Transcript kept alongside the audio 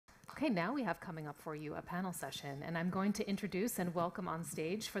Okay, now we have coming up for you a panel session, and I'm going to introduce and welcome on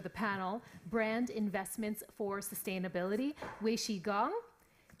stage for the panel Brand Investments for Sustainability, Weixi Gong,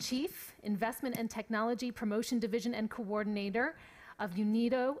 Chief Investment and Technology Promotion Division and Coordinator of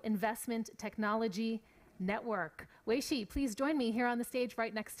UNIDO Investment Technology Network. Weixi, please join me here on the stage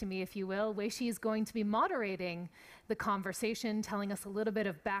right next to me, if you will. Weixi is going to be moderating the conversation, telling us a little bit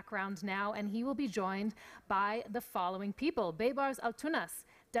of background now, and he will be joined by the following people. Baybars Altuntas,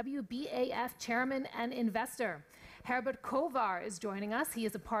 WBAF Chairman and Investor. Herbert Kovar is joining us. He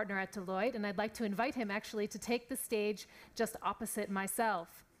is a partner at Deloitte, and I'd like to invite him actually to take the stage just opposite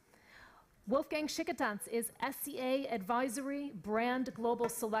myself. Wolfgang Schiketanz is SCA Advisory Brand Global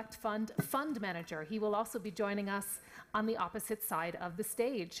Select Fund Manager. He will also be joining us on the opposite side of the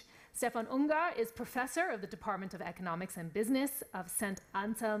stage. Stephan Unger is Professor of the Department of Economics and Business of St.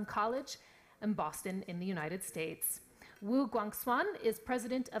 Anselm College in Boston in the United States. Guangquan is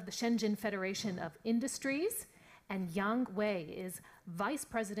President of the Shenzhen Federation of Industries, and Yang Wei is Vice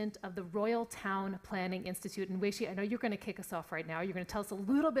President of the Royal Town Planning Institute. And Weixi, I know you're going to kick us off right now. You're going to tell us a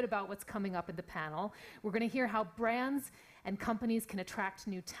little bit about what's coming up in the panel. We're going to hear how brands and companies can attract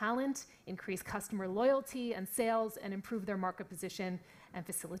new talent, increase customer loyalty and sales, and improve their market position and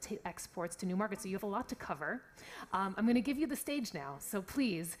facilitate exports to new markets. So you have a lot to cover. I'm going to give you the stage now. So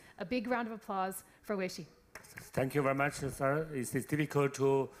please, a big round of applause for Weixi. Thank you very much, sir. It's difficult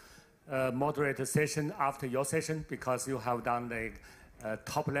to moderate a session after your session because you have done the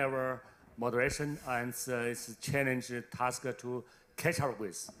top-level moderation, and it's a challenge task to catch up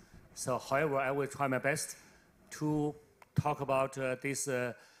with. So, however, I will try my best to talk about this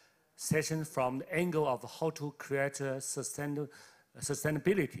session from the angle of how to create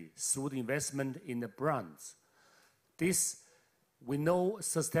sustainability through the investment in the brands. We know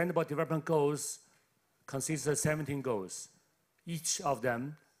Sustainable Development Goals consist of 17 goals, each of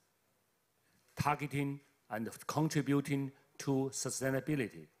them targeting and contributing to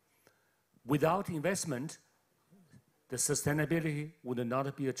sustainability. Without investment, the sustainability would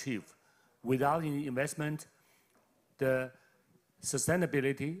not be achieved. Without investment, the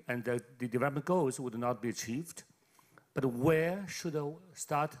sustainability and the development goals would not be achieved. But where should I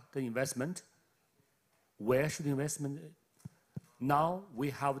start the investment? Where should investment? Now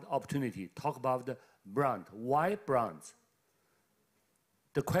we have the opportunity to talk about the brand. Why brands?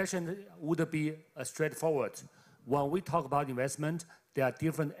 The question would be straightforward. When we talk about investment, there are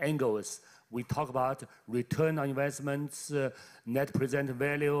different angles. We talk about return on investments, net present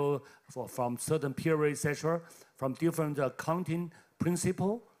value from certain period, etc., from different accounting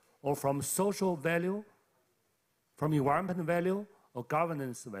principle, or from social value, from environmental value, or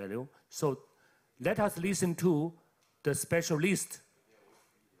governance value. So let us listen to the specialists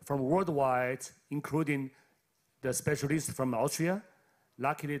from worldwide, including the specialists from Austria.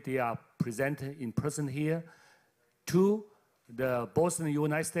 Luckily, they are present in person here, to the Boston,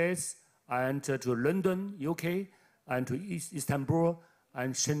 United States, and to London, UK, and to Istanbul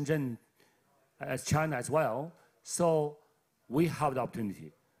and Shenzhen, China as well. So we have the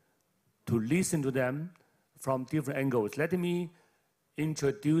opportunity to listen to them from different angles. Let me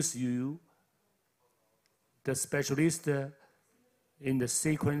introduce you the specialist in the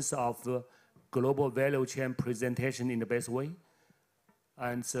sequence of global value chain presentation in the best way.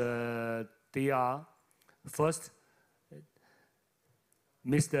 And they are, first,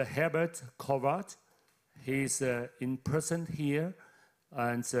 Mr. Herbert Kovar. He is in person here,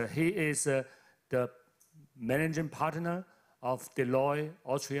 and he is the managing partner of Deloitte,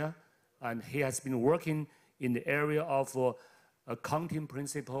 Austria, and he has been working in the area of accounting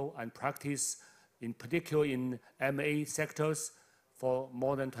principle and practice, in particular in M&A sectors, for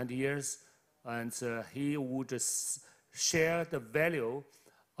more than 20 years. And he would share the value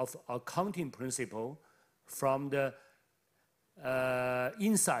of accounting principle from the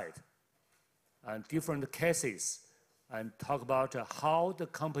inside and different cases, and talk about how the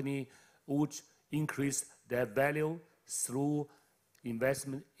company would increase their value through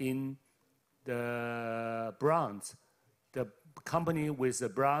investment in the brands. The company with the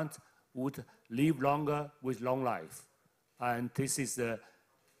brand would live longer with long life. And this is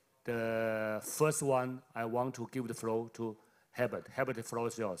the first one I want to give the floor to Herbert. Herbert, the floor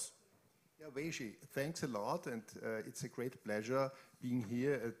is yours. Yeah, Weixi, thanks a lot, and it's a great pleasure being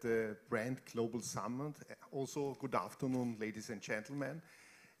here at the Brand Global Summit. Also, good afternoon, ladies and gentlemen.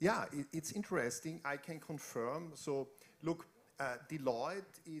 Yeah, it's interesting. I can confirm. So, look,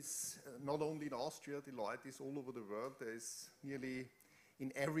 Deloitte is not only in Austria, Deloitte is all over the world. There is nearly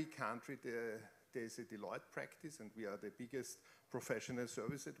in every country there is a Deloitte practice, and we are the biggest professional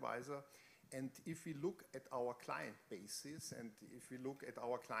service advisor. And if we look at our client bases, and if we look at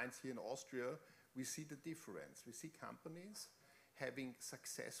our clients here in Austria, we see the difference. We see companies having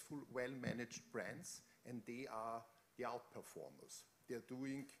successful, well-managed brands, and they are the outperformers. They're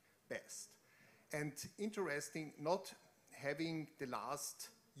doing best. And interesting, not having the last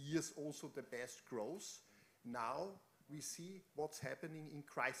years also the best growth, now we see what's happening in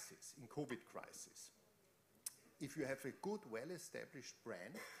crisis, in COVID crisis. If you have a good, well-established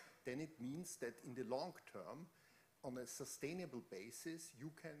brand, then it means that in the long term, on a sustainable basis,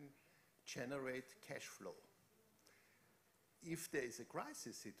 you can generate cash flow. If there is a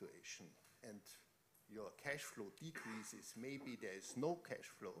crisis situation and your cash flow decreases, maybe there is no cash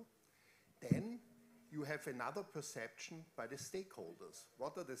flow, then you have another perception by the stakeholders.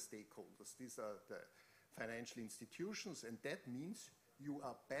 What are the stakeholders? These are the financial institutions, and that means you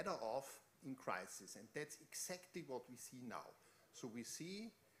are better off in crisis, and that's exactly what we see now. So we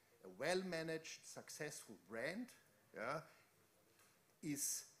see a well-managed, successful brand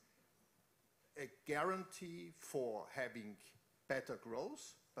is a guarantee for having better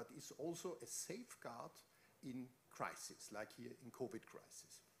growth, but is also a safeguard in crisis, like here in COVID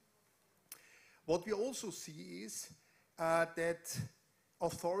crisis. What we also see is that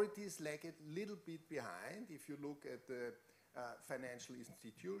authorities lag a little bit behind. If you look at the financial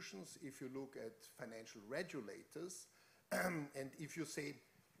institutions, if you look at financial regulators, and if you say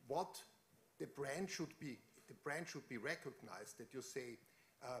what the brand should be recognized, that you say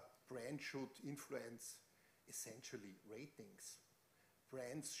brand should influence essentially ratings,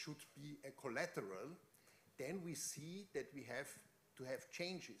 brands should be a collateral, then we see that we have to have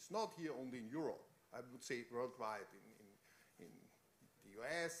changes, not here only in Europe, I would say worldwide, in the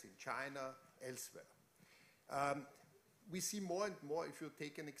US, in China, elsewhere. We see more and more, if you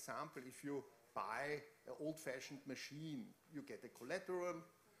take an example, if you buy an old-fashioned machine, you get a collateral.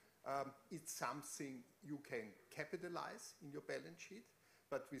 It's something you can capitalize in your balance sheet,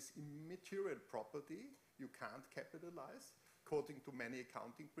 but with immaterial property, you can't capitalize according to many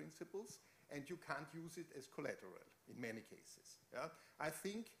accounting principles, and you can't use it as collateral in many cases. Yeah? I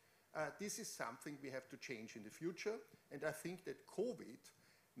think this is something we have to change in the future, and I think that COVID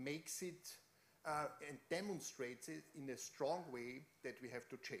makes it and demonstrates it in a strong way that we have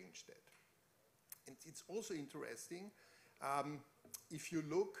to change that. And it's also interesting, if you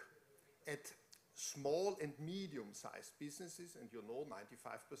look at small and medium-sized businesses, and you know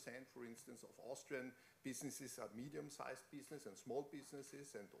 95%, for instance, of Austrian businesses are medium-sized business and small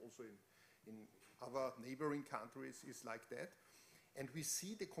businesses, and also in other neighboring countries is like that. And we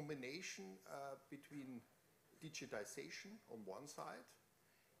see the combination between digitization on one side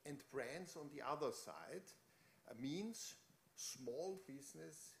and brands on the other side means small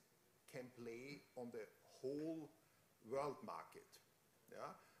business can play on the whole world market.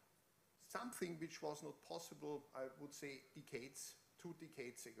 Yeah? Something which was not possible, I would say, 2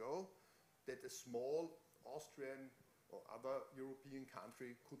 decades ago, that a small Austrian or other European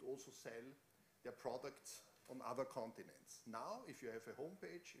country could also sell their products on other continents. Now, if you have a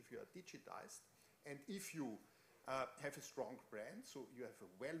homepage, if you are digitized, and if you have a strong brand, so you have a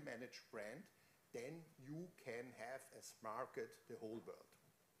well-managed brand, then you can have as market the whole world.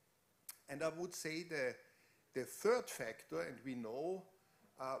 And I would say the third factor, and we know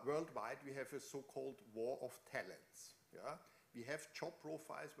worldwide we have a so-called war of talents. Yeah? We have job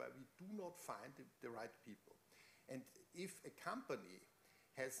profiles where we do not find the right people. And if a company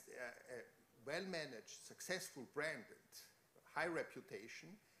has a well-managed, successful brand and high reputation,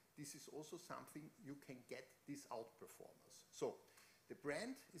 this is also something you can get these outperformers. So the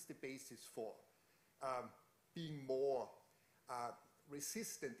brand is the basis for being more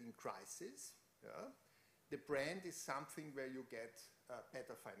resistant in crisis. Yeah? The brand is something where you get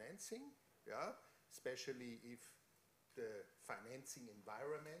better financing, yeah? Especially if the financing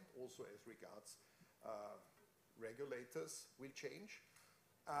environment, also as regards regulators, will change.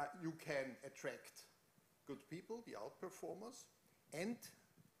 You can attract good people, the outperformers, and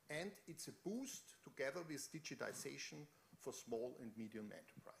it's a boost together with digitization for small and medium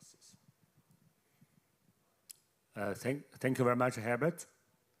enterprises. Thank you very much, Herbert.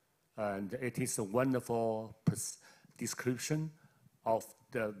 And it is a wonderful description of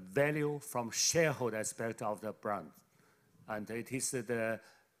the value from shareholder aspect of the brand. And it is the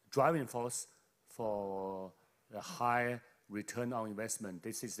driving force for the high return on investment.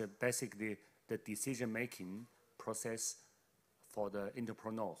 This is basically the decision-making process for the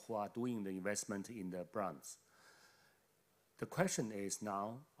entrepreneur who are doing the investment in the brands. The question is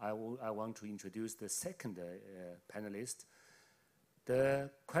now, I want to introduce the second panelist. The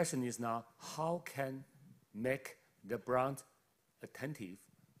question is now, how can make the brand attentive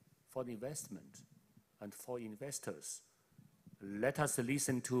for the investment and for investors. Let us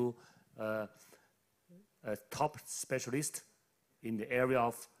listen to a top specialist in the area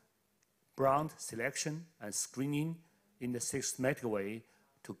of brand selection and screening in the systematic way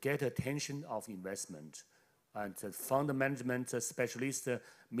to get attention of investment. And the fund management specialist,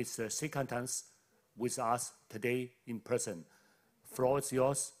 Mr. Schiketanz, with us today in person. Floor is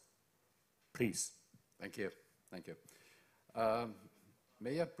yours, please. Thank you. Thank you.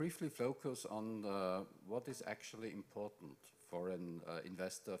 May I briefly focus on what is actually important for an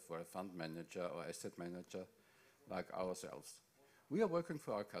investor, for a fund manager or asset manager like ourselves? We are working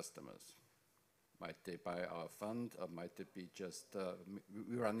for our customers. Might they buy our fund, or might it be just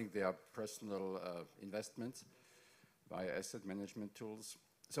we're running their personal investments by asset management tools.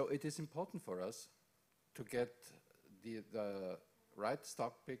 So it is important for us to get the right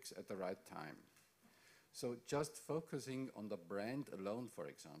stock picks at the right time. So just focusing on the brand alone, for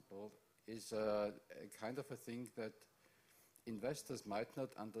example, is a kind of a thing that investors might not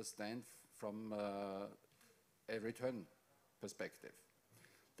understand from a return perspective.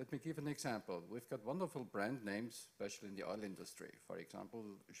 Let me give an example. We've got wonderful brand names, especially in the oil industry. For example,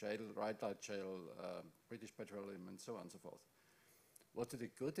 Shell, Rhyolite Shell, British Petroleum, and so on and so forth. Was it a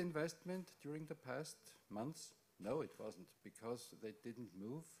good investment during the past months? No, it wasn't, because they didn't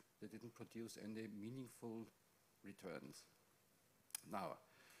move. They didn't produce any meaningful returns. Now,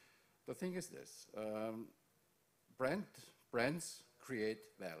 the thing is this. Brands create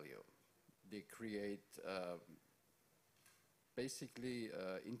value. They create basically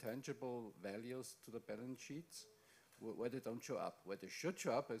intangible values to the balance sheets where they don't show up, where they should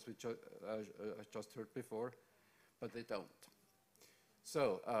show up, as we just heard before, but they don't.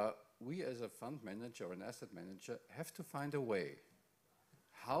 So we as a fund manager or an asset manager have to find a way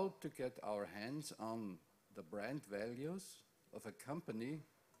how to get our hands on the brand values of a company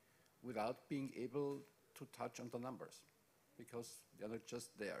without being able to touch on the numbers, because they're not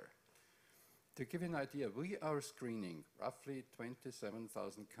just there. To give you an idea, we are screening roughly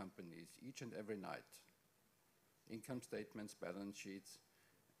 27,000 companies each and every night. Income statements, balance sheets,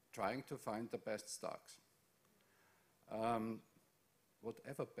 trying to find the best stocks.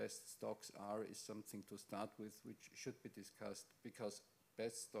 Whatever best stocks are is something to start with, which should be discussed, because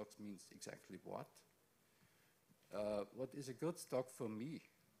best stocks means exactly what. What is a good stock for me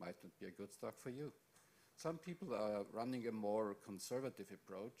might not be a good stock for you. Some people are running a more conservative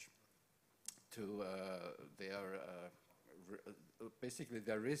approach to basically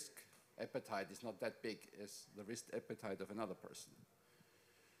their risk appetite is not that big as the risk appetite of another person.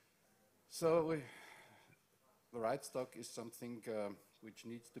 So the right stock is something which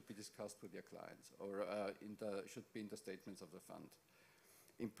needs to be discussed with your clients, or should be in the statements of the fund.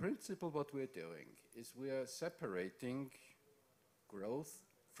 In principle, what we're doing is we are separating growth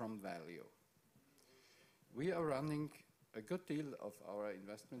from value. We are running a good deal of our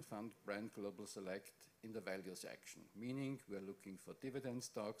investment fund, Brand Global Select, in the value section, meaning we are looking for dividend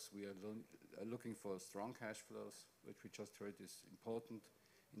stocks, we are looking for strong cash flows, which we just heard is important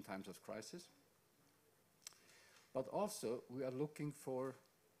in times of crisis. But also, we are looking for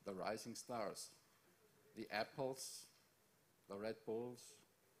the rising stars, the Apples, the Red Bulls,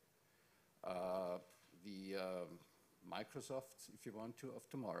 the Microsofts, if you want to, of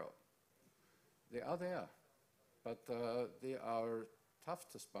tomorrow. They are there, but they are tough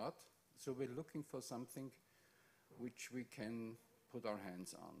to spot, so we're looking for something which we can put our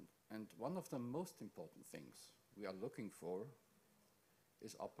hands on. And one of the most important things we are looking for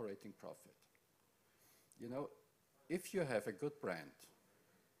is operating profit. You know, if you have a good brand,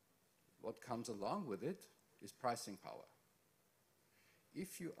 what comes along with it is pricing power.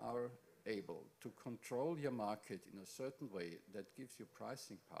 If you are able to control your market in a certain way that gives you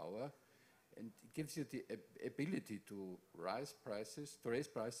pricing power and gives you the ability to raise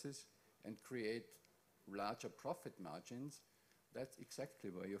prices and create larger profit margins, that's exactly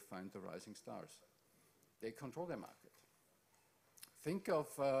where you find the rising stars. They control their market. Think of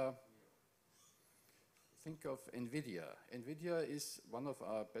NVIDIA. NVIDIA is one of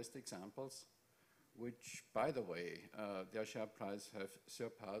our best examples, which, by the way, their share price have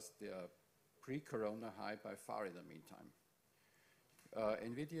surpassed their pre-corona high by far in the meantime.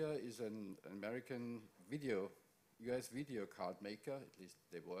 NVIDIA is an American US video card maker, at least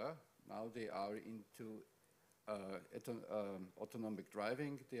they were. Now they are into autonomic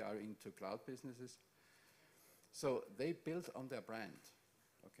driving, they are into cloud businesses. So they built on their brand,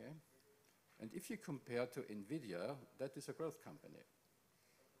 okay? And if you compare to NVIDIA, that is a growth company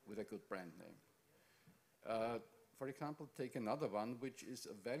with a good brand name. For example, take another one, which is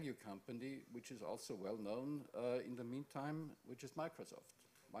a value company, which is also well known in the meantime, which is Microsoft.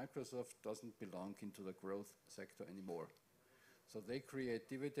 Microsoft doesn't belong into the growth sector anymore. So they create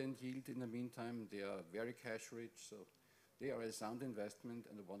dividend yield in the meantime. They are very cash rich. So they are a sound investment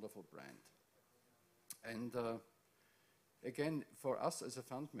and a wonderful brand. And again, for us as a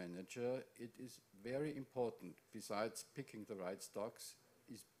fund manager, it is very important, besides picking the right stocks,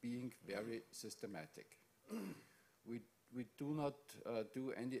 is being very systematic. We do not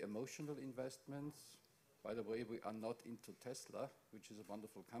do any emotional investments. By the way, we are not into Tesla, which is a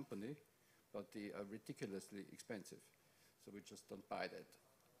wonderful company, but they are ridiculously expensive. So we just don't buy that.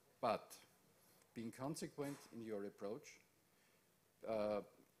 But being consequent in your approach,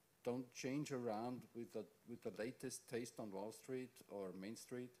 don't change around with the latest taste on Wall Street or Main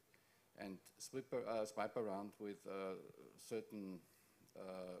Street, and swipe around with certain,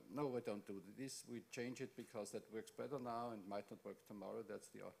 no, we don't do this. We change it because that works better now and might not work tomorrow. That's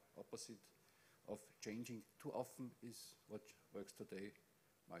the opposite of changing too often. Is what works today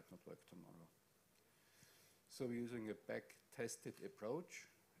might not work tomorrow. So we're using a back-tested approach,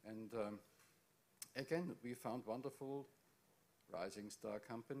 and again, we found wonderful rising star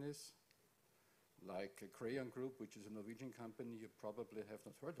companies like Crayon Group, which is a Norwegian company you probably have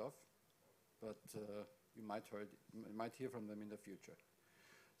not heard of, but you might hear from them in the future.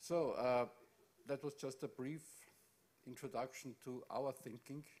 So that was just a brief introduction to our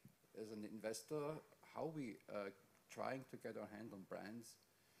thinking as an investor, how we are trying to get our hand on brands,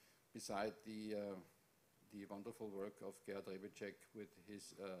 beside the wonderful work of Gerd Rebicek with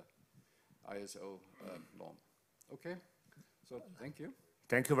his ISO norm. Okay, so thank you.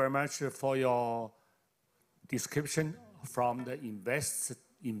 Thank you very much for your description from the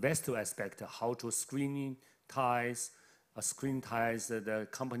investor aspect, how to scrutinize the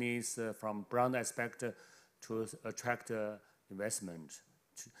companies from brand aspect to attract investment.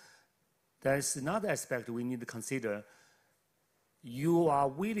 There's another aspect we need to consider. You are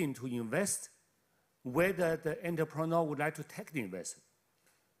willing to invest whether the entrepreneur would like to take the investment.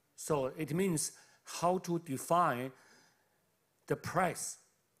 So it means how to define the price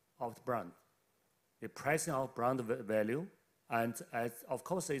of the brand, the pricing of brand value, and of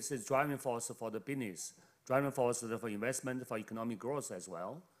course it's a driving force for the business, driving force for investment, for economic growth as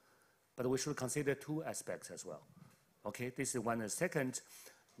well. But we should consider two aspects as well. Okay, this is one. And second,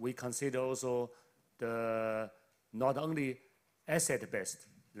 we consider also the not only asset-based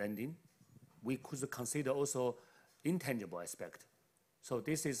lending, we could consider also intangible aspect. So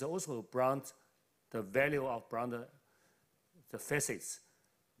this is also brand, the value of brand, the facets.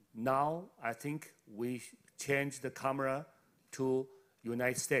 Now I think we change the camera to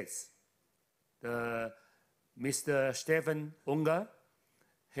United States. Mr. Stephan Unger,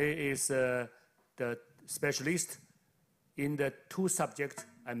 he is the specialist in the two subjects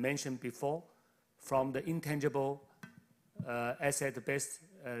I mentioned before, from the intangible asset-based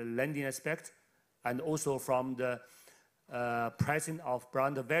lending aspect, and also from the pricing of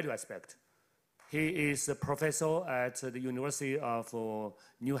brand value aspect. He is a professor at the University of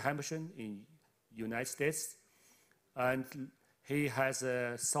New Hampshire in United States, and he has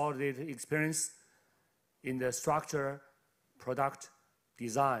a solid experience in the structure, product,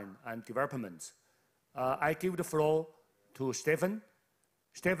 design, and development. I give the floor to Stephan.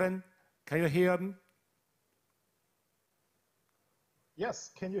 Stephan, can you hear me?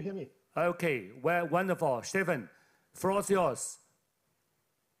 Yes, can you hear me? Okay, well, wonderful. Stephan, floor is yours.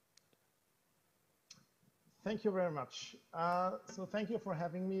 Thank you very much. So thank you for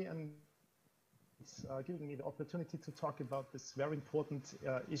having me and giving me the opportunity to talk about this very important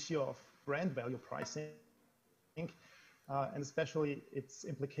issue of brand value pricing, and especially its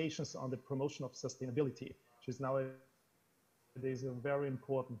implications on the promotion of sustainability, which is nowadays a very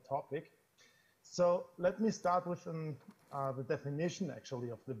important topic. So let me start with the definition actually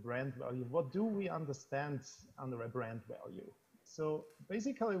of the brand value. What do we understand under a brand value? So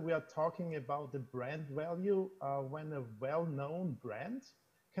basically we are talking about the brand value when a well-known brand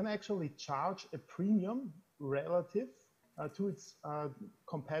can actually charge a premium relative to its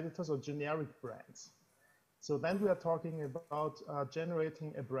competitors or generic brands. So then we are talking about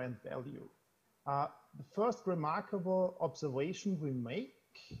generating a brand value. The first remarkable observation we make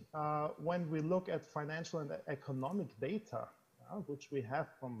when we look at financial and economic data, which we have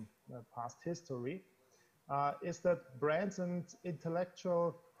from past history, is that brands and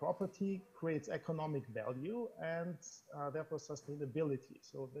intellectual property creates economic value and therefore sustainability.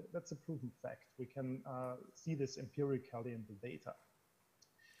 So that's a proven fact. We can see this empirically in the data.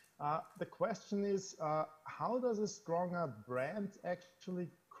 The question is, how does a stronger brand actually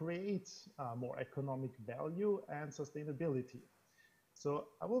create more economic value and sustainability? So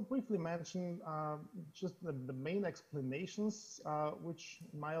I will briefly mention just the main explanations, which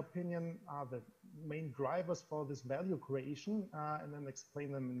in my opinion are the main drivers for this value creation, and then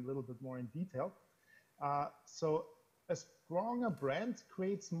explain them in a little bit more in detail. So a stronger brand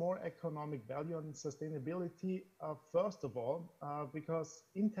creates more economic value and sustainability, first of all, because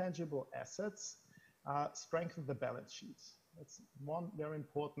intangible assets strengthen the balance sheets. That's one very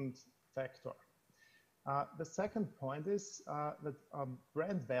important factor. The second point is that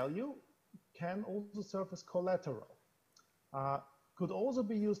brand value can also serve as collateral. Could also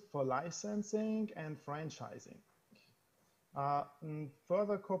be used for licensing and franchising. And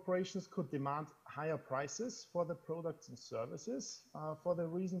further, corporations could demand higher prices for the products and services for the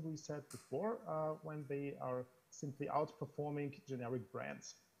reason we said before, when they are simply outperforming generic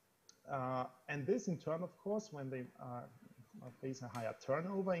brands. And this in turn, of course, when they face a higher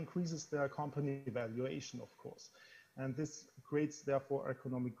turnover, increases their company valuation, of course. And this creates, therefore,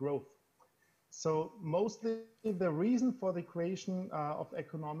 economic growth. So mostly the reason for the creation of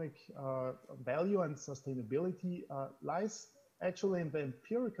economic value and sustainability lies actually in the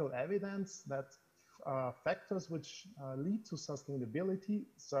empirical evidence that factors which lead to sustainability,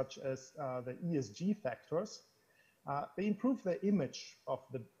 such as the ESG factors, they improve the image of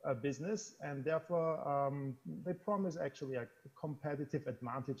the business, and therefore they promise actually a competitive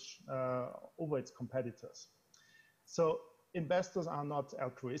advantage over its competitors. So investors are not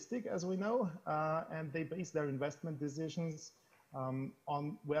altruistic, as we know, and they base their investment decisions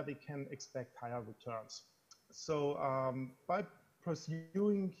on where they can expect higher returns. So by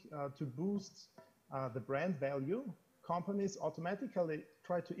pursuing to boost the brand value, companies automatically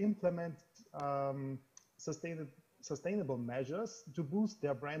try to implement sustainable measures to boost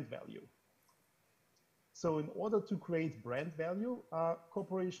their brand value. So in order to create brand value,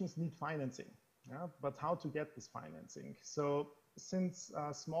 corporations need financing. Yeah, but how to get this financing? So since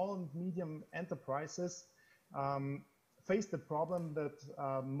small and medium enterprises face the problem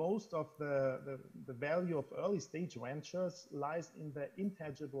that most of the value of early stage ventures lies in the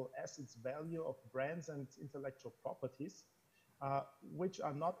intangible assets value of brands and intellectual properties, which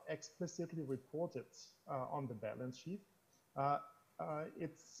are not explicitly reported on the balance sheet,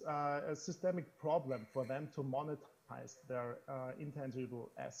 it's a systemic problem for them to monetize their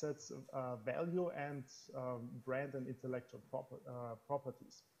intangible assets value and brand and intellectual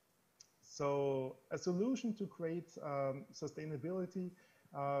properties. So a solution to create sustainability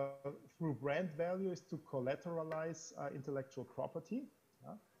through brand value is to collateralize intellectual property.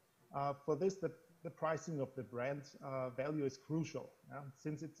 For this, the pricing of the brand value is crucial,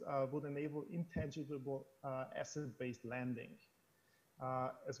 since it would enable intangible asset-based lending.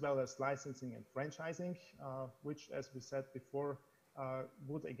 As well as licensing and franchising, which, as we said before,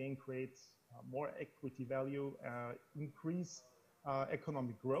 would again create more equity value, increase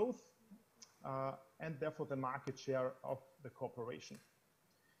economic growth, and therefore the market share of the corporation.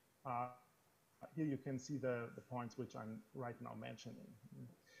 Here you can see the points which I'm right now mentioning.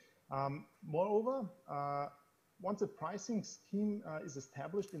 Moreover, once a pricing scheme is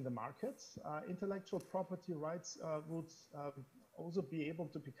established in the market, intellectual property rights would also be able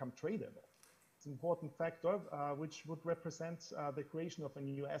to become tradable. It's an important factor which would represent the creation of a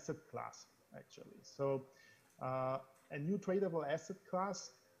new asset class, actually. So a new tradable asset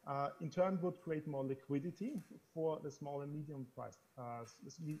class in turn would create more liquidity for the small and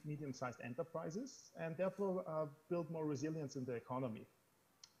medium-sized enterprises, and therefore build more resilience in the economy.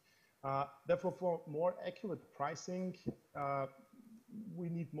 Therefore, for more accurate pricing, we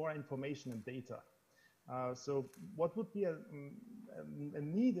need more information and data. So what would be a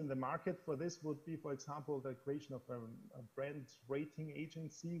need in the market for this would be, for example, the creation of a brand rating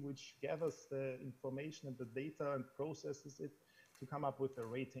agency which gathers the information and the data and processes it to come up with a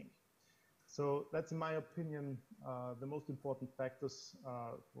rating. So that's, in my opinion, the most important factors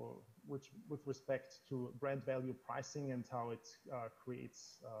with respect to brand value pricing and how it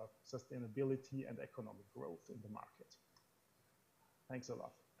creates sustainability and economic growth in the market. Thanks a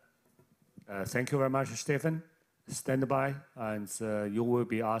lot. Thank you very much, Stephan. Stand by, and you will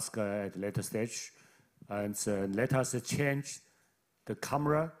be asked at a later stage. And let us change the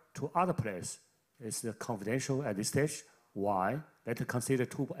camera to other place. It's confidential at this stage. Why? Let's consider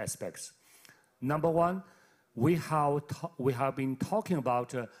two aspects. Number one, we have been talking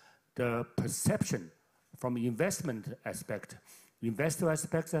about the perception from investment aspect, investor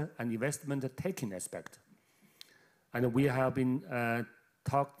aspect, and investment taking aspect. And we have been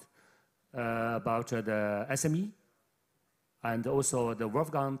talked about the SME, and also the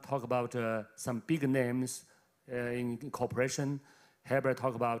Wolfgang talk about some big names in corporation. Herbert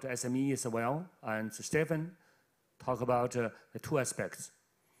talk about SME as well, and Stephan talk about the two aspects.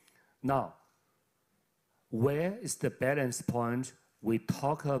 Now, where is the balance point? We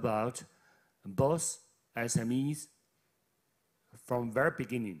talk about both SMEs from very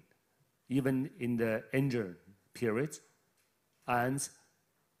beginning, even in the angel period, and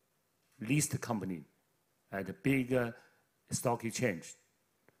listed company at a big stock exchange.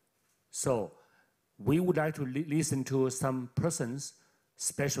 So we would like to listen to some persons,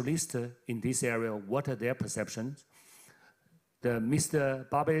 specialists in this area, what are their perceptions. The Mr.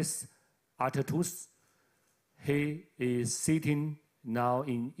 Baybars Altuntas, he is sitting now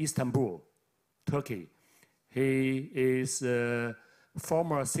in Istanbul, Turkey. He is a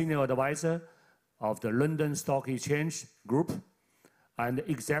former senior advisor of the London Stock Exchange Group and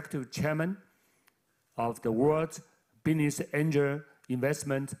executive chairman of the World Business Angel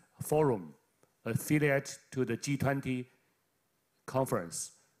Investment Forum, affiliate to the G20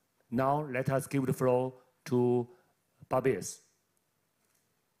 conference. Now let us give the floor to Baybars.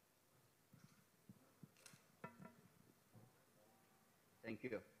 Thank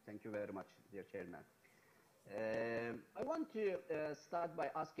you. Thank you very much, dear Chairman. I want to start by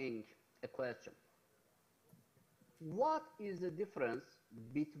asking a question. What is the difference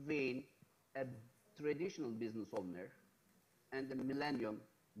between a traditional business owner and a millennium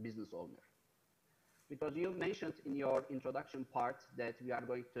business owner? Because you mentioned in your introduction part that we are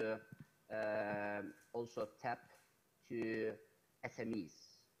going to also tap to SMEs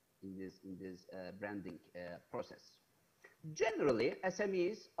in this branding process. Generally,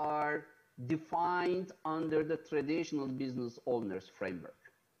 SMEs are defined under the traditional business owners framework.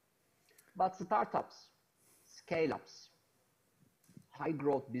 But startups, scale-ups,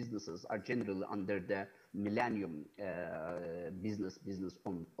 high-growth businesses are generally under the millennium business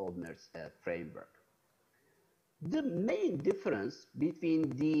owners framework. The main difference between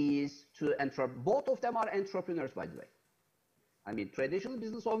these two, both of them are entrepreneurs, by the way. I mean, traditional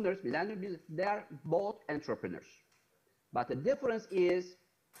business owners, millennium, they are both entrepreneurs. But the difference is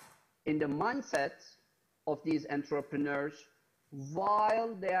in the mindset of these entrepreneurs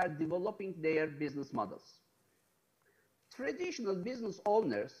while they are developing their business models. Traditional business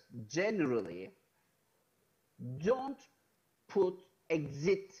owners generally don't put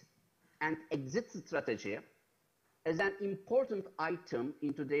exit and exit strategy as an important item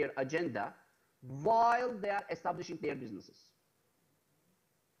into their agenda while they are establishing their businesses.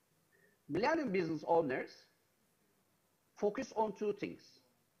 Millennium business owners focus on two things: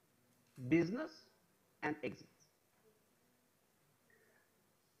 business and exit.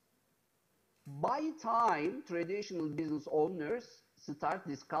 By the time traditional business owners start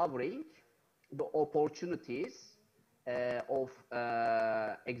discovering the opportunities of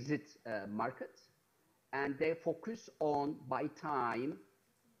exit market, and they focus on by time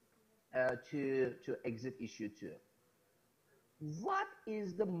to exit issue too. What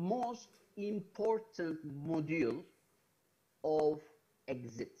is the most important module of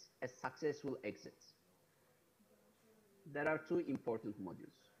exit, a successful exit? There are two important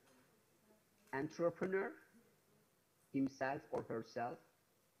modules: entrepreneur, himself or herself,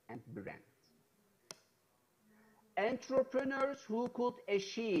 and brand. Entrepreneurs who could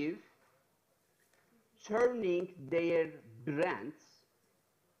achieve turning their brands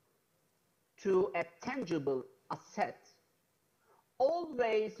to a tangible asset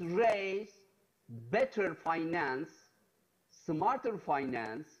always raise better finance, smarter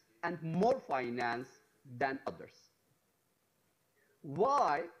finance, and more finance than others.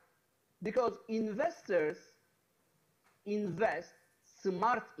 Why? Because investors invest,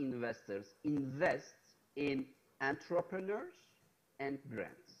 smart investors invest in entrepreneurs and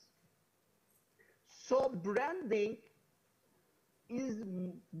brands. So branding is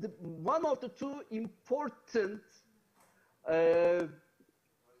one of the two important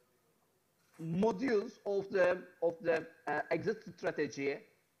modules of the exit strategy,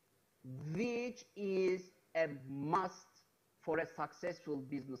 which is a must for a successful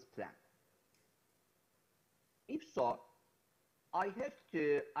business plan. If so, I have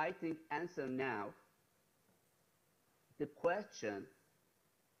to, I think, answer now the question: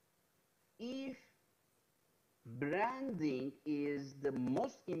 if branding is the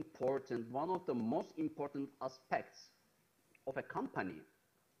most important, one of the most important aspects of a company,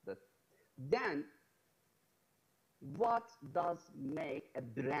 then what does make a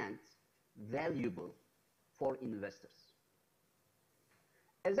brand valuable for investors?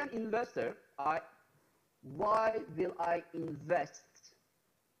 As an investor, why will I invest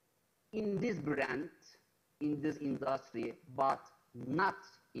in this brand, in this industry, but not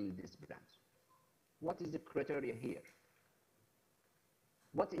in this brand? What is the criteria here?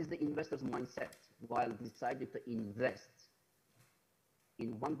 what is the investor's mindset while deciding to invest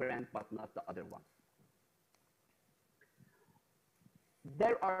in one brand but not the other one?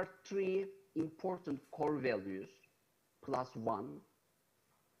 There are three important core values, plus one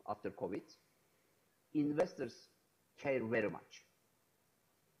after COVID. Investors care very much.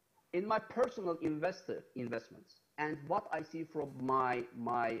 In my personal investments, and what I see from my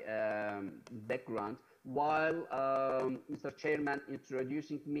background, while Mr. Chairman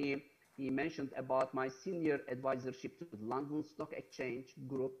introducing me, he mentioned about my senior advisorship to the London Stock Exchange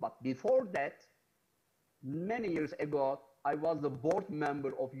Group. But before that, many years ago, I was the board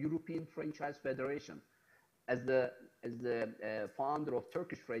member of European Franchise Federation as the founder of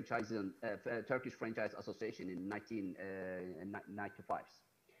Turkish Franchise Association in 1995.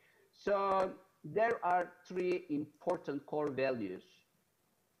 So there are three important core values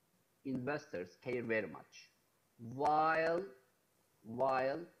investors care very much while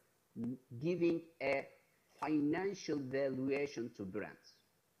giving a financial valuation to brands.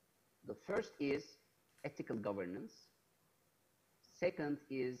 The first is ethical governance. Second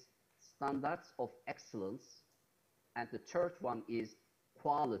is standards of excellence. And the third one is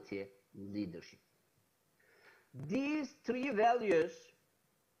quality leadership. These three values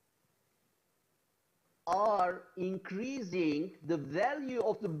are increasing the value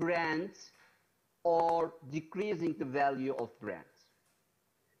of the brand or decreasing the value of brands.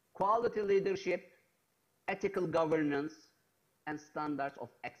 Quality leadership, ethical governance, and standards of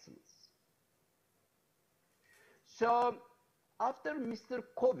excellence. So after Mr.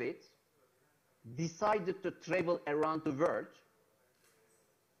 COVID decided to travel around the world,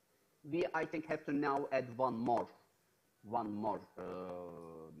 we, I think, have to now add one more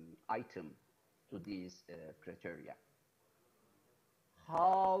item to these criteria.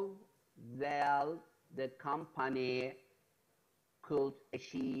 How well the company could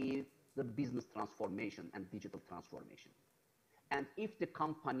achieve the business transformation and digital transformation. And if the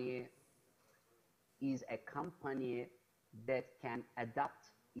company is a company that can adapt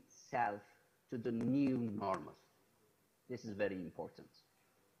itself to the new normal. This is very important.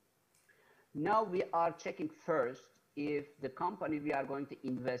 Now we are checking first if the company we are going to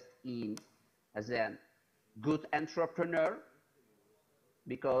invest in as a good entrepreneur,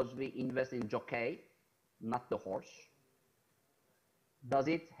 because we invest in jockey, not the horse. Does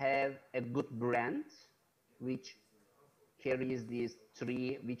it have a good brand which carries these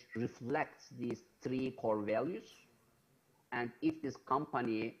three, which reflects these three core values? And if this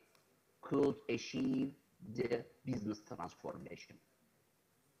company could achieve the business transformation.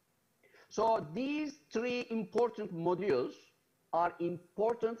 So these three important modules are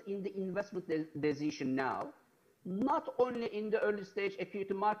important in the investment decision now, not only in the early stage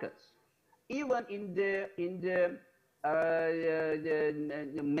equity markets, even in the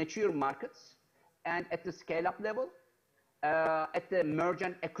mature markets and at the scale-up level, at the merger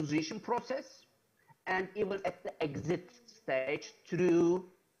and acquisition process, and even at the exit stage through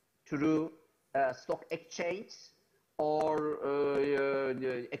stock exchange or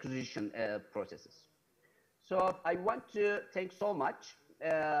the acquisition processes. So I want to thank so much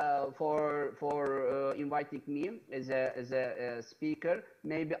for inviting me as a speaker.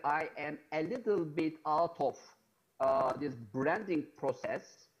 Maybe I am a little bit out of this branding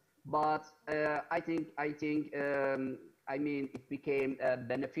process, but I mean it became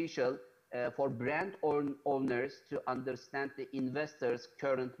beneficial for brand owners to understand the investors'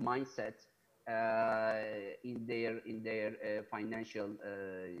 current mindset in their financial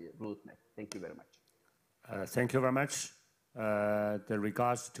roadmap. Thank you very much. Thank you very much. The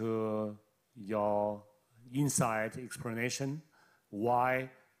regards to your insight explanation why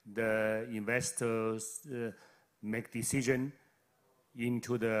the investors make decision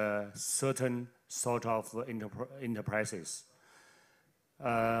into the certain sort of enterprises.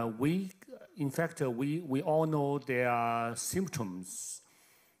 In fact, we all know there are symptoms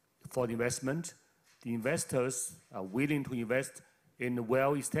for the investment. The investors are willing to invest in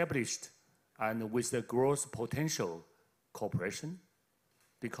well-established and with the growth potential corporation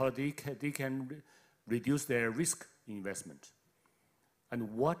because they can reduce their risk investment.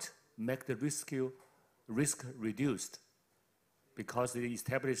 And what make the risk reduced? Because they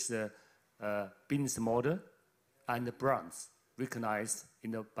establish the business model and the brands recognized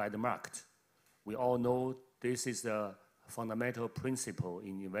by the market. We all know this is a fundamental principle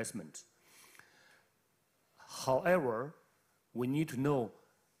in investment. However, we need to know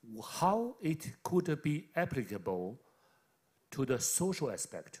how it could be applicable to the social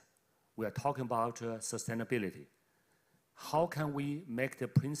aspect. We are talking about sustainability. How can we make the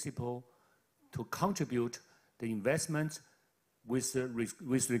principle to contribute the investment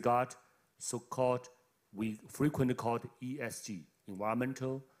with regard so-called, we frequently called ESG,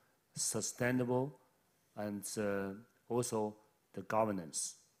 environmental, sustainable, and also the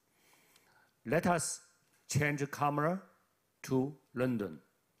governance. Let us change the camera to London.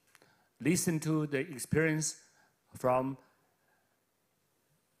 Listen to the experience from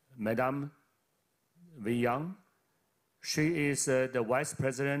Madame Wei Yang. She is the Vice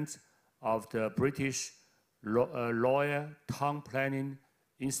President of the British Royal Town Planning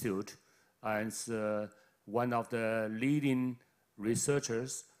Institute and one of the leading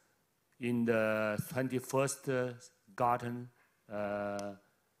researchers in the 21st garden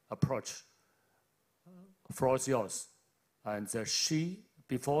approach. Floor is yours. And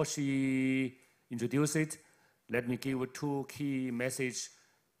before she introduces it, let me give two key messages.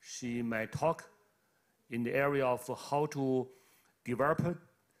 She might talk in the area of how to develop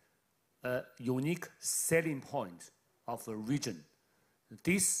a unique selling point of a region.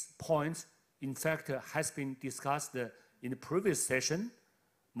 This point, in fact, has been discussed in the previous session,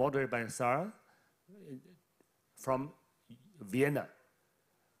 moderated by Sarah from Vienna.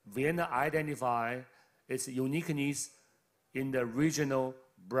 Vienna identified its uniqueness in the regional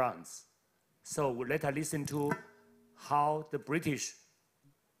brands. So let us listen to how the British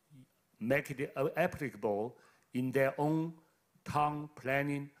make it applicable in their own town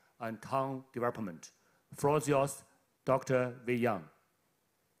planning and town development. Floor is yours, Dr. Wei Yang.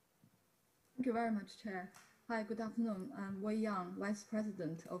 Thank you very much, Chair. Hi, good afternoon. I'm Wei Yang, Vice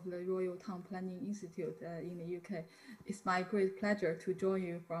President of the Royal Town Planning Institute in the UK. It's my great pleasure to join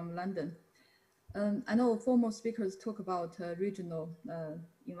you from London. I know former speakers talk about regional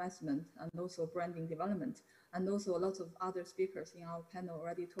investment and also branding development, and also a lot of other speakers in our panel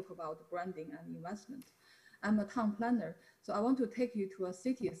already talk about branding and investment. I'm a town planner, so I want to take you to a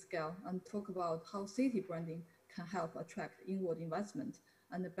city scale and talk about how city branding can help attract inward investment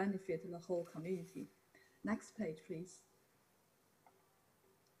and benefit the whole community. Next page, please.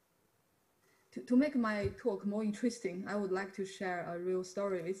 To make my talk more interesting, I would like to share a real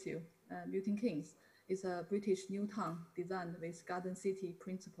story with you. Milton Keynes is a British new town designed with garden city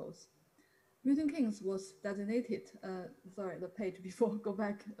principles. Milton Keynes was designated, sorry, the page before, go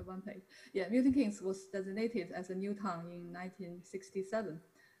back one page. Yeah, Milton Keynes was designated as a new town in 1967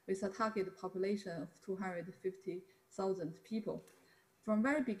 with a target population of 250,000 people. From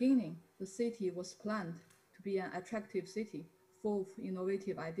very beginning, the city was planned to be an attractive city full of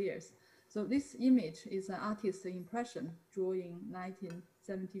innovative ideas. So this image is an artist's impression drawn in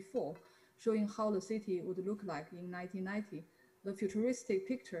 1974, showing how the city would look like in 1990. The futuristic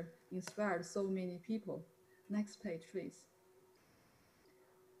picture inspired so many people. Next page, please.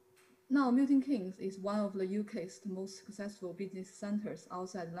 Now, Milton Keynes is one of the UK's most successful business centers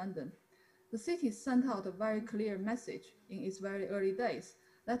outside London. The city sent out a very clear message in its very early days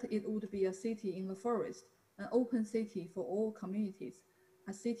that it would be a city in the forest, an open city for all communities,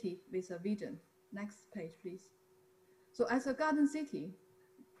 a city with a vision. Next page, please. So as a garden city,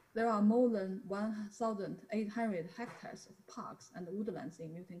 there are more than 1,800 hectares of parks and woodlands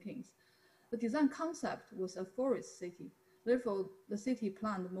in Milton Keynes. The design concept was a forest city. Therefore, the city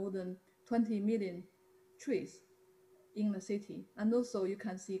planted more than 20 million trees in the city. And also you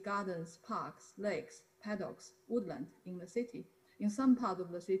can see gardens, parks, lakes, paddocks, woodland in the city. In some part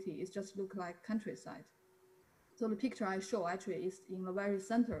of the city, it just looks like countryside. So the picture I show actually is in the very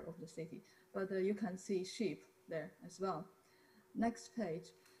center of the city, but you can see sheep there as well. Next page.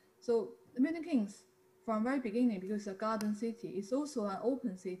 So Milton Keynes, from very beginning, because it's a garden city, is also an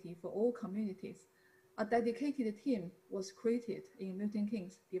open city for all communities. A dedicated team was created in Milton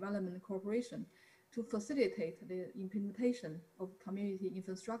Keynes Development Corporation to facilitate the implementation of community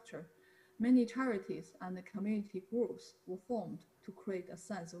infrastructure. Many charities and community groups were formed to create a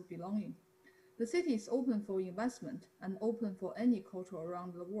sense of belonging. The city is open for investment and open for any culture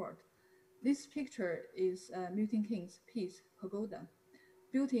around the world. This picture is Milton Keynes Peace Pagoda.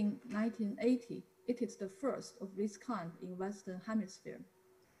 Built in 1980, it is the first of this kind in Western Hemisphere.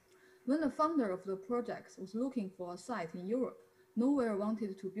 When the founder of the project was looking for a site in Europe, nowhere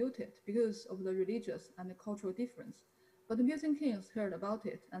wanted to build it because of the religious and the cultural difference. But Milton Keynes heard about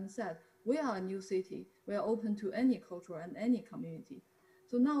it and said, we are a new city, we are open to any culture and any community.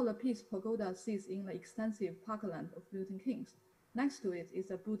 So now the Peace Pagoda sits in the extensive parkland of Milton Keynes. Next to it is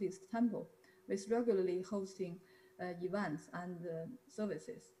a Buddhist temple with regularly hosting events and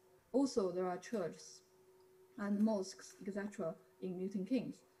services. Also, there are churches and mosques, etc. in Milton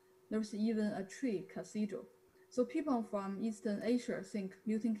Keynes. There's even a tree cathedral. So people from Eastern Asia think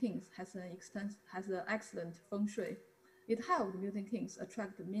Milton Keynes has an excellent feng shui. It helped Milton Keynes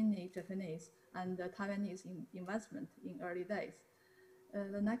attract many Japanese and Taiwanese investment in early days.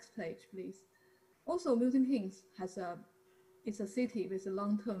 The next page, please. Also, Milton Keynes is a city with a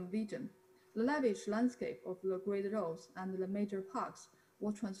long-term vision. The lavish landscape of the Great Roads and the major parks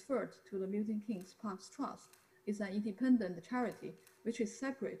were transferred to the Milton Keynes Parks Trust. It's an independent charity which is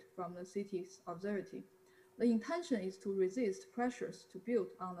separate from the city's authority. The intention is to resist pressures to build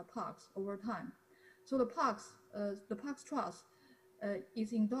on the parks over time. So the Parks Trust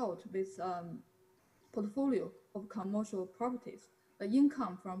is endowed with portfolio of commercial properties, the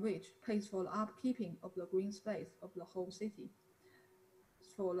income from which pays for the upkeeping of the green space of the whole city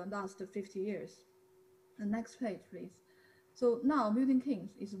for the last 50 years. The next page, please. So now Milton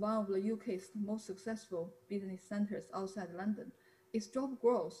Keynes is one of the UK's most successful business centers outside London. Its job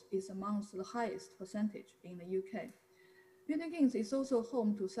growth is amongst the highest percentage in the UK. Milton Keynes is also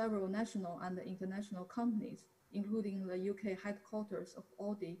home to several national and international companies, including the UK headquarters of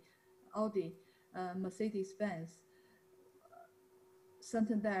Audi, Mercedes-Benz,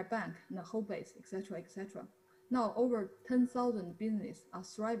 Santander Bank, and Herbert, etc., etc. Now, over 10,000 businesses are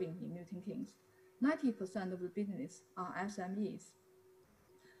thriving in Milton Keynes. 90% of the business are SMEs.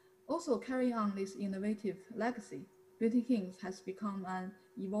 Also, carrying on this innovative legacy, Milton Keynes has become an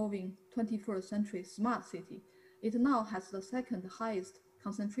evolving 21st century smart city. It now has the second highest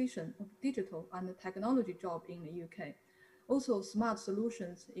concentration of digital and technology jobs in the UK. Also, smart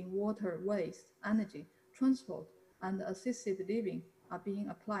solutions in water, waste, energy, transport, and assisted living are being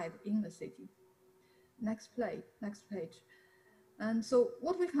applied in the city. Next page. And so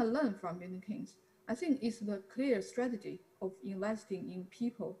what we can learn from Milton Keynes, I think, is the clear strategy of investing in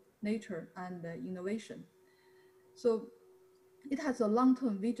people, nature, and innovation. So it has a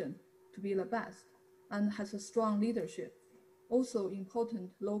long-term vision to be the best and has a strong leadership. Also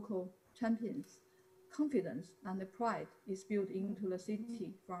important local champions. Confidence and pride is built into the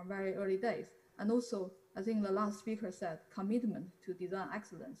city from very early days. And also, I think the last speaker said, commitment to design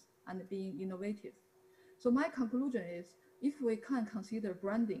excellence and being innovative. So my conclusion is, if we can consider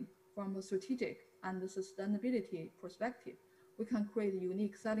branding from a strategic and sustainability perspective, we can create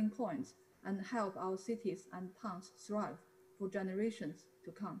unique selling points and help our cities and towns thrive for generations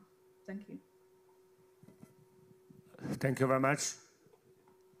to come. Thank you. Thank you very much.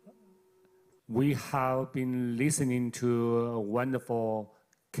 We have been listening to a wonderful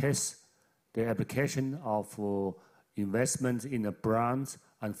case, the application of investment in a brand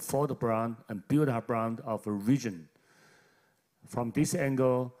and for the brand and build a brand of a region. From this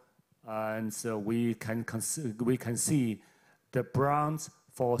angle, and so we can see the brands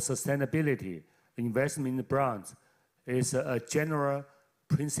for sustainability, investment in the brands is a general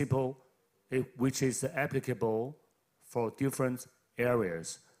principle which is applicable for different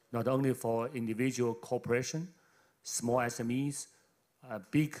areas, not only for individual corporation, small SMEs,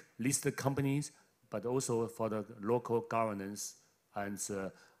 big listed companies, but also for the local governance and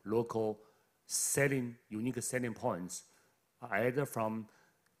local unique selling points, either from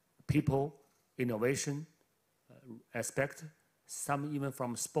people, innovation aspect, some even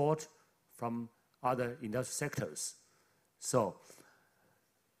from sport, from other industrial sectors. So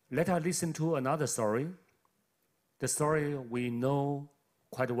let us listen to another story. The story we know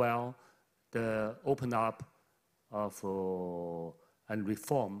quite well, the open up of and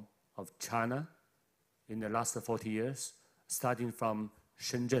reform of China in the last 40 years, starting from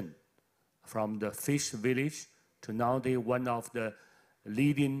Shenzhen, from the fish village to now one of the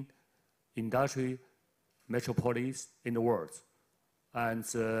leading industry metropolis in the world. And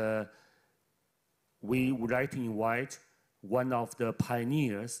we would like to invite one of the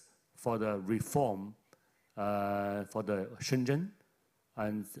pioneers for the reform for the Shenzhen,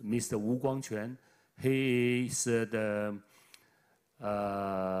 and Mr. Guangquan. He is the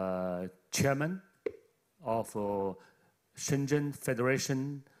chairman of Shenzhen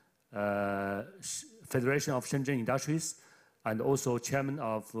Federation of Shenzhen Industries, and also chairman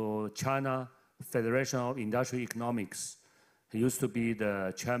of China Federation of Industrial Economics. He used to be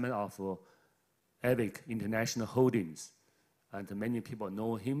the chairman of AVIC International Holdings, and many people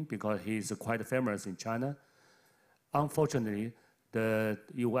know him because he is quite famous in China. Unfortunately,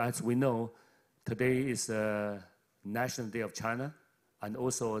 as we know, today is the National Day of China, and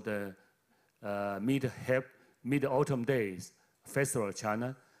also the Mid-Autumn Days Festival of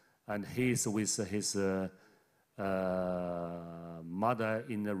China, and he is with his mother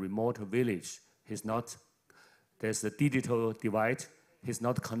in a remote village. There's a digital divide. He's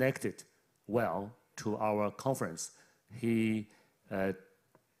not connected well to our conference. He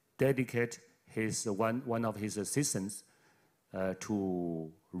dedicated one of his assistants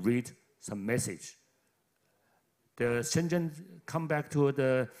to read some message. The Shenzhen come back to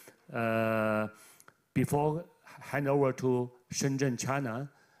the before hand over to Shenzhen, China,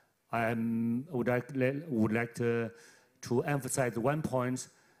 I would like to emphasize one point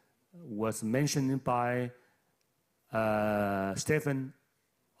was mentioned by Stephan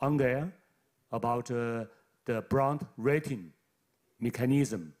Unger about the brand rating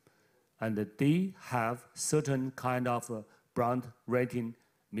mechanism. And they have certain kind of brand rating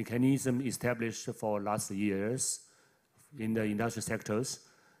mechanism established for last years in the industrial sectors.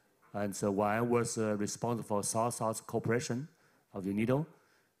 And so one was responsible for South-South cooperation of UNIDO.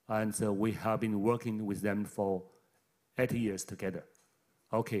 And we have been working with them for 8 years together.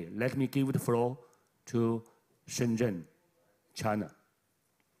 Okay, let me give the floor to Shenzhen, China.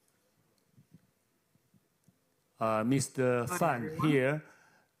 Mr. Fan here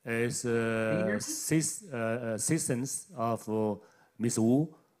is assistant of Ms.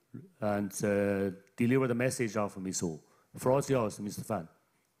 Wu and deliver the message of Ms. Wu. Floor is yours, Mr. Fan.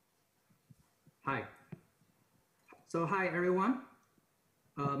 Hi. So hi, everyone.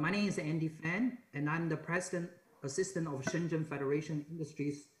 My name is Andy Fan, and I'm the President Assistant of Shenzhen Federation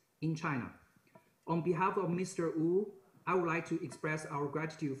Industries in China. On behalf of Mr. Wu, I would like to express our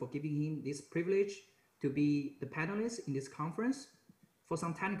gratitude for giving him this privilege to be the panelist in this conference. For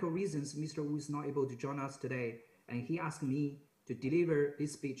some technical reasons, Mr. Wu is not able to join us today, and he asked me to deliver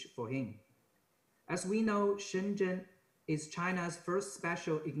this speech for him. As we know, Shenzhen is China's first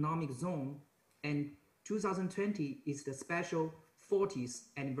special economic zone, and 2020 is the special 40th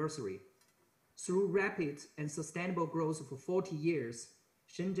anniversary. Through rapid and sustainable growth for 40 years,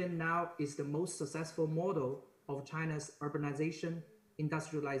 Shenzhen now is the most successful model of China's urbanization,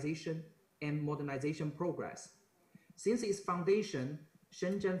 industrialization, and modernization progress. Since its foundation,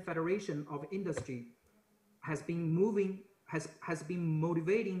 Shenzhen Federation of Industry has been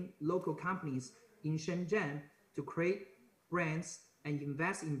motivating local companies in Shenzhen to create brands and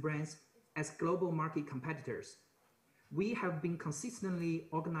invest in brands as global market competitors. We have been consistently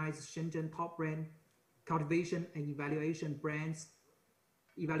organized Shenzhen top brand cultivation and evaluation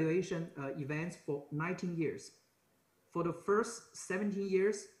events for 19 years. For the first 17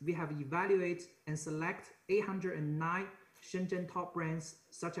 years, we have evaluated and select 809 Shenzhen top brands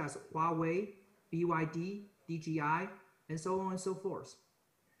such as Huawei, BYD, DJI, and so on and so forth.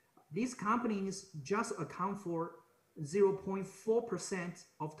 These companies just account for 0.4%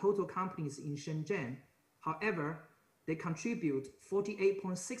 of total companies in Shenzhen. However, they contribute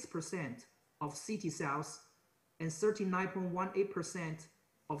 48.6% of city sales and 39.18%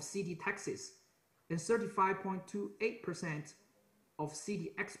 of city taxes and 35.28% of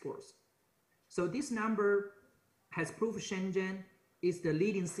city exports. So this number has proved Shenzhen is the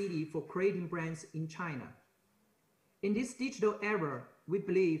leading city for creating brands in China. In this digital era, we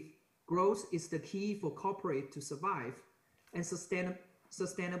believe growth is the key for corporate to survive, and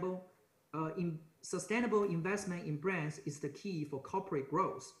sustainable investment in brands is the key for corporate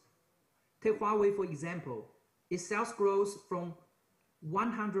growth. Take Huawei, for example. Its sales grows from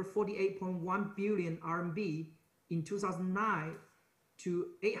 148.1 billion RMB in 2009 to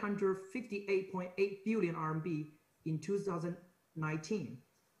 858.8 billion RMB in 2019.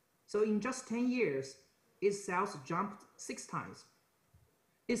 So in just 10 years, its sales jumped 6 times.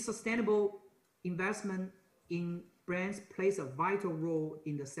 Its sustainable investment in brands plays a vital role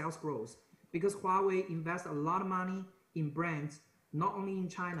in the sales growth because Huawei invests a lot of money in brands, not only in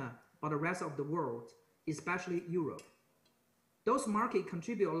China, but the rest of the world, especially Europe. Those markets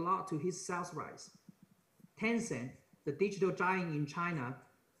contribute a lot to his sales rise. Tencent, the digital giant in China,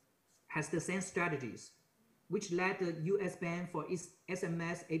 has the same strategies, which led the US ban for its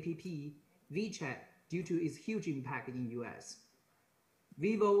SMS app, WeChat, due to its huge impact in US.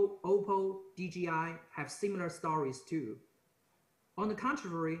 Vivo, Oppo, DJI have similar stories too. On the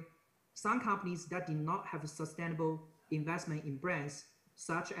contrary, some companies that did not have sustainable investment in brands,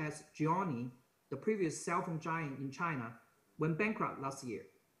 such as Xiaomi, the previous cell phone giant in China, went bankrupt last year.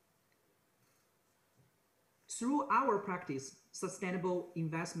 Through our practice, sustainable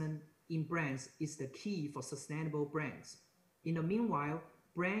investment in brands is the key for sustainable brands. In the meanwhile,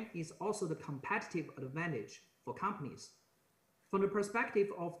 brand is also the competitive advantage for companies. From the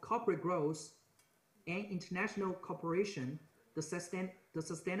perspective of corporate growth and international cooperation, the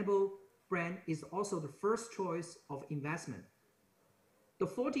sustainable brand is also the first choice of investment. The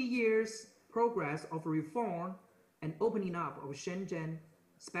 40 years progress of reform and opening up of Shenzhen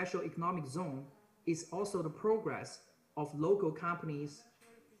Special Economic Zone is also the progress of local companies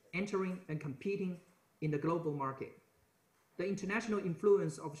entering and competing in the global market. The international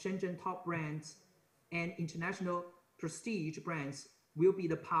influence of Shenzhen top brands and international prestige brands will be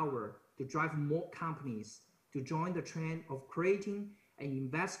the power to drive more companies to join the trend of creating and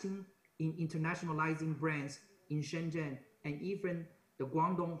investing in internationalizing brands in Shenzhen and even the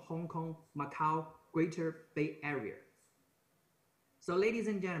Guangdong, Hong Kong, Macau, Greater Bay Area. So ladies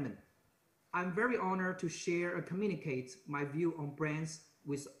and gentlemen, I'm very honored to share and communicate my view on brands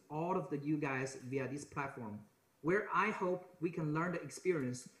with all of you guys via this platform, where I hope we can learn the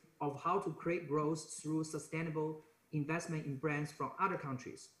experience of how to create growth through sustainable investment in brands from other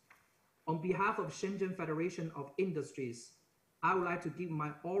countries. On behalf of Shenzhen Federation of Industries, I would like to give my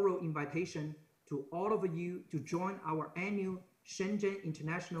oral invitation to all of you to join our annual Shenzhen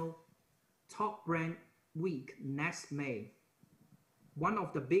International Top Brand Week next May, one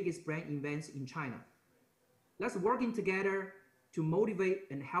of the biggest brand events in China. Let's working together to motivate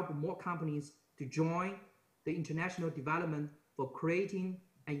and help more companies to join the international development for creating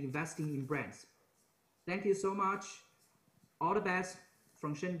and investing in brands. Thank you so much. All the best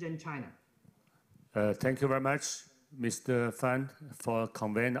from Shenzhen, China. Thank you very much, Mr. Fan, for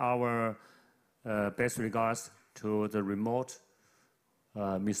conveying our best regards to the remote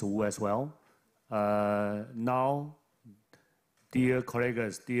Mr. Wu as well. Now, dear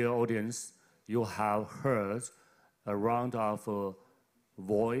colleagues, dear audience, you have heard a round of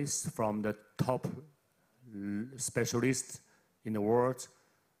voice from the top specialists in the world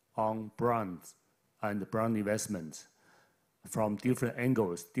on brands and brand investment from different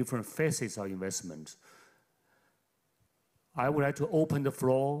angles, different phases of investment. I would like to open the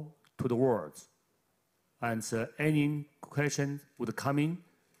floor to the world. And any question would come in,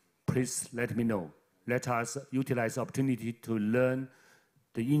 please let me know. Let us utilize the opportunity to learn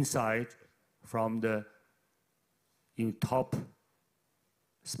the insight from the top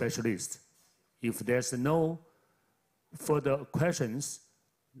specialists. If there's no further questions,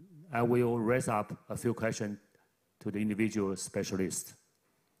 I will raise up a few questions to the individual specialists.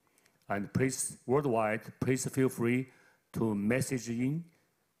 And please, worldwide, please feel free to message in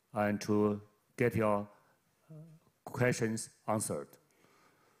and to get your questions answered.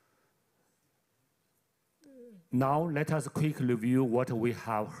 Now, let us quickly review what we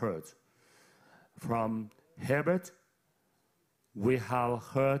have heard. From Herbert, we have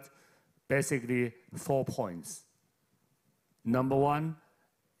heard basically 4 points. Number one,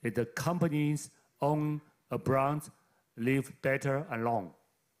 is the companies own a brand live better and long.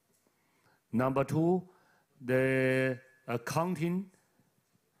 Number two, the accounting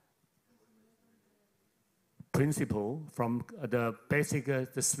principle from the basic,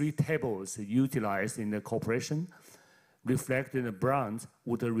 the 3 tables utilized in the corporation reflecting the brand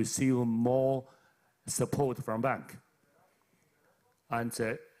would receive more support from bank. And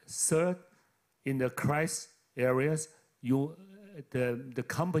third, in the crisis areas, the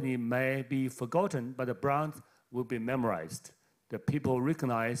company may be forgotten, but the brand will be memorized. The people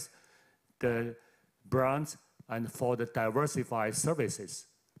recognize the brands and for the diversified services.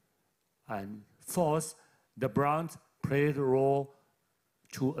 And fourth, the brand played a role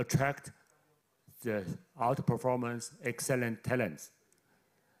to attract the outperformance, excellent talents.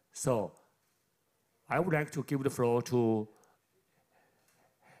 So I would like to give the floor to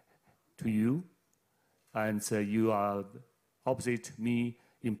you, and you are opposite me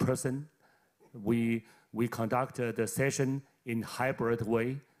in person. We conducted the session in hybrid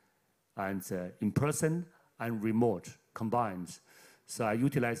way, and in person and remote combined. So I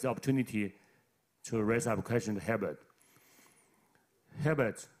utilize the opportunity to raise up a question to Herbert.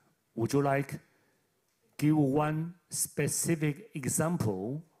 Herbert, would you like give one specific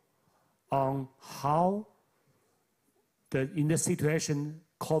example on how in the situation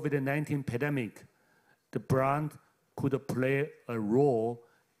COVID-19 pandemic, the brand could play a role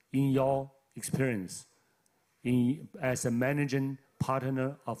in your experience as a managing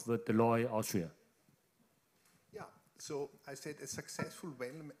partner of Deloitte Austria? Yeah, so I said a successful,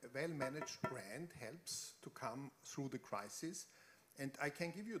 well-managed brand helps to come through the crisis. And I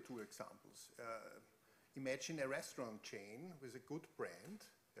can give you 2 examples. Imagine a restaurant chain with a good brand.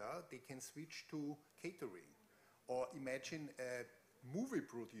 Yeah, they can switch to catering. Or imagine a movie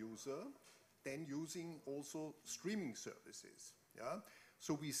producer then using also streaming services. Yeah?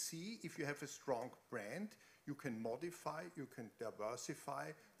 So we see if you have a strong brand, you can modify, you can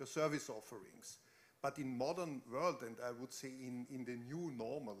diversify the service offerings. But in modern world, and I would say in the new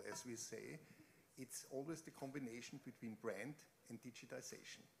normal, as we say, it's always the combination between brand and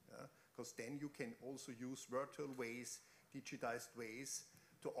digitization. Because then you can also use virtual ways, digitized ways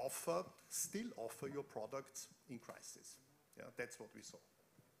to still offer your products in crisis. Yeah, that's what we saw.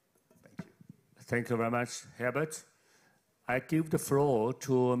 Thank you. Thank you very much, Herbert. I give the floor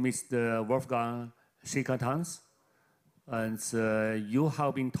to Mr. Wolfgang Schiketanz. And you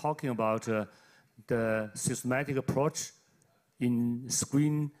have been talking about the systematic approach in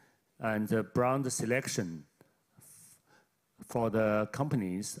screen and brand selection for the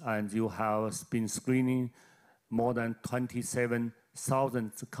companies, and you have been screening more than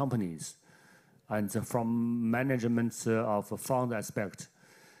 27,000 companies, and from management of fund aspect.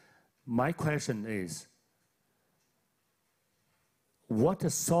 My question is,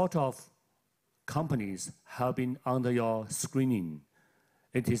 what sort of companies have been under your screening?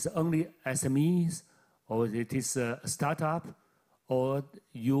 It is only SMEs, or it is a startup, or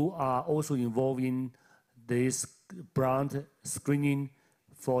you are also involved in this brand screening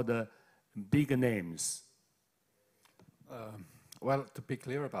for the big names? Well, to be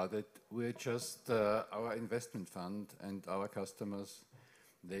clear about it, we're just our investment fund and our customers,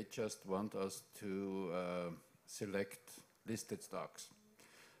 they just want us to select listed stocks.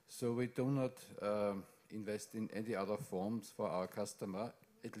 So we do not invest in any other forms for our customer,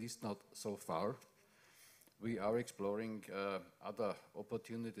 at least not so far. We are exploring other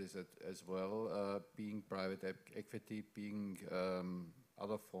opportunities as well, being private equity, being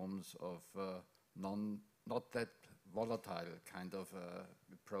other forms of not that volatile kind of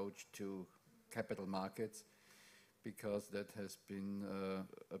approach to capital markets, because that has been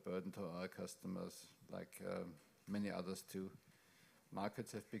a burden to our customers, like many others too.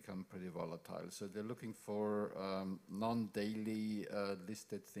 Markets have become pretty volatile, so they're looking for non-daily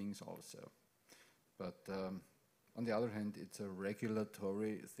listed things also. But on the other hand, it's a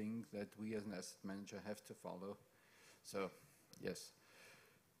regulatory thing that we as an asset manager have to follow. So yes,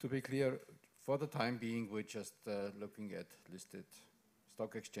 to be clear, for the time being, we're just looking at listed,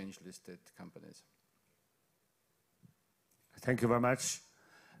 stock exchange listed companies. Thank you very much.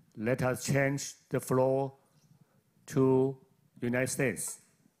 Let us change the floor to United States.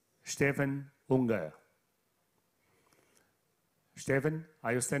 Stephan, Unger. Stephan,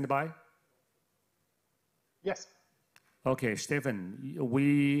 are you standing by? Yes. Okay, Stephan,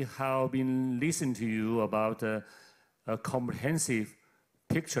 we have been listening to you about a comprehensive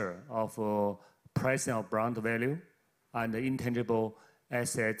picture of pricing of brand value and intangible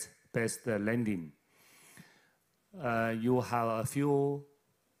asset-based lending. You have a few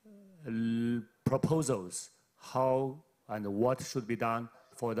proposals how and what should be done.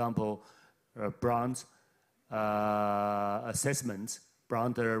 For example, brand assessment,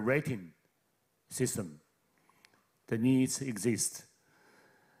 brand rating system. The needs exist.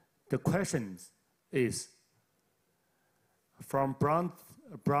 The question is, from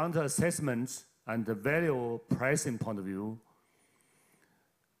brand assessment and the value pricing point of view,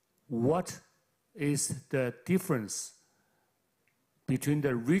 what is the difference between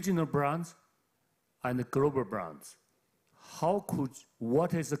the regional brands and the global brands?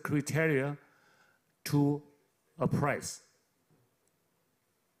 What is the criteria to a price?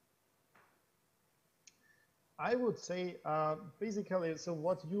 I would say, basically, so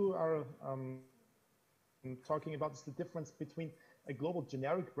what you are talking about is the difference between a global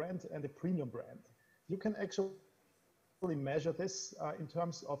generic brand and a premium brand. You can actually measure this in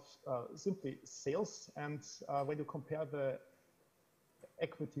terms of simply sales, and when you compare the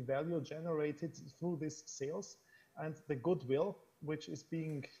equity value generated through these sales and the goodwill, which is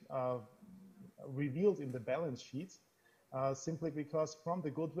being revealed in the balance sheet, simply because from the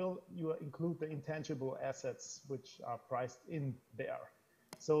goodwill, you include the intangible assets which are priced in there.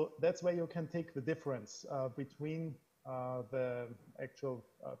 So that's where you can take the difference between the actual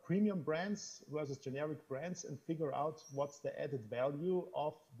premium brands versus generic brands and figure out what's the added value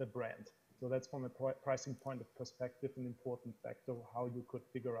of the brand. So that's from a pricing point of perspective an important factor how you could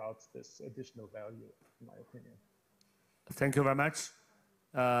figure out this additional value, in my opinion. Thank you very much.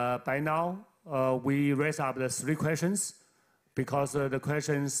 By now, we raise up the 3 questions because the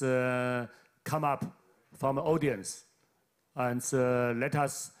questions come up from the audience. And let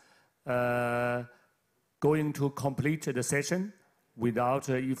us going to complete the session without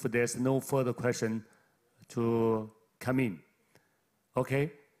if there's no further question to come in.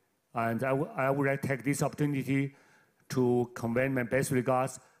 Okay? And I would like to take this opportunity to convey my best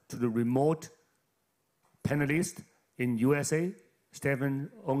regards to the remote panelists in USA, Stephan,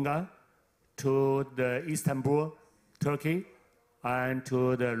 Unger, to the Istanbul, Turkey, and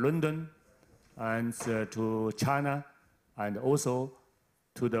to the London, and to China, and also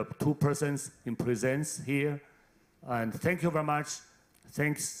to the 2 persons in presence here. And thank you very much.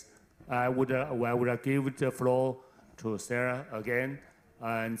 Thanks. I would give the floor to Sarah again.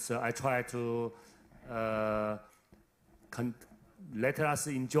 And I try to let us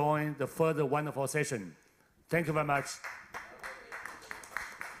enjoy the further wonderful session. Thank you very much.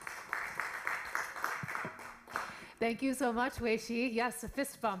 Thank you so much, Weixi. Yes, a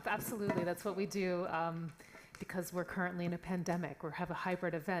fist bump, absolutely. That's what we do. because we're currently in a pandemic or have a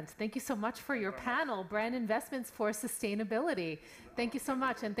hybrid event. Thank you so much for your panel, Brand Investments for Sustainability. Thank you so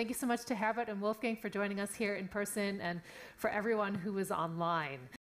much. And thank you so much to Herbert and Wolfgang for joining us here in person and for everyone who was online.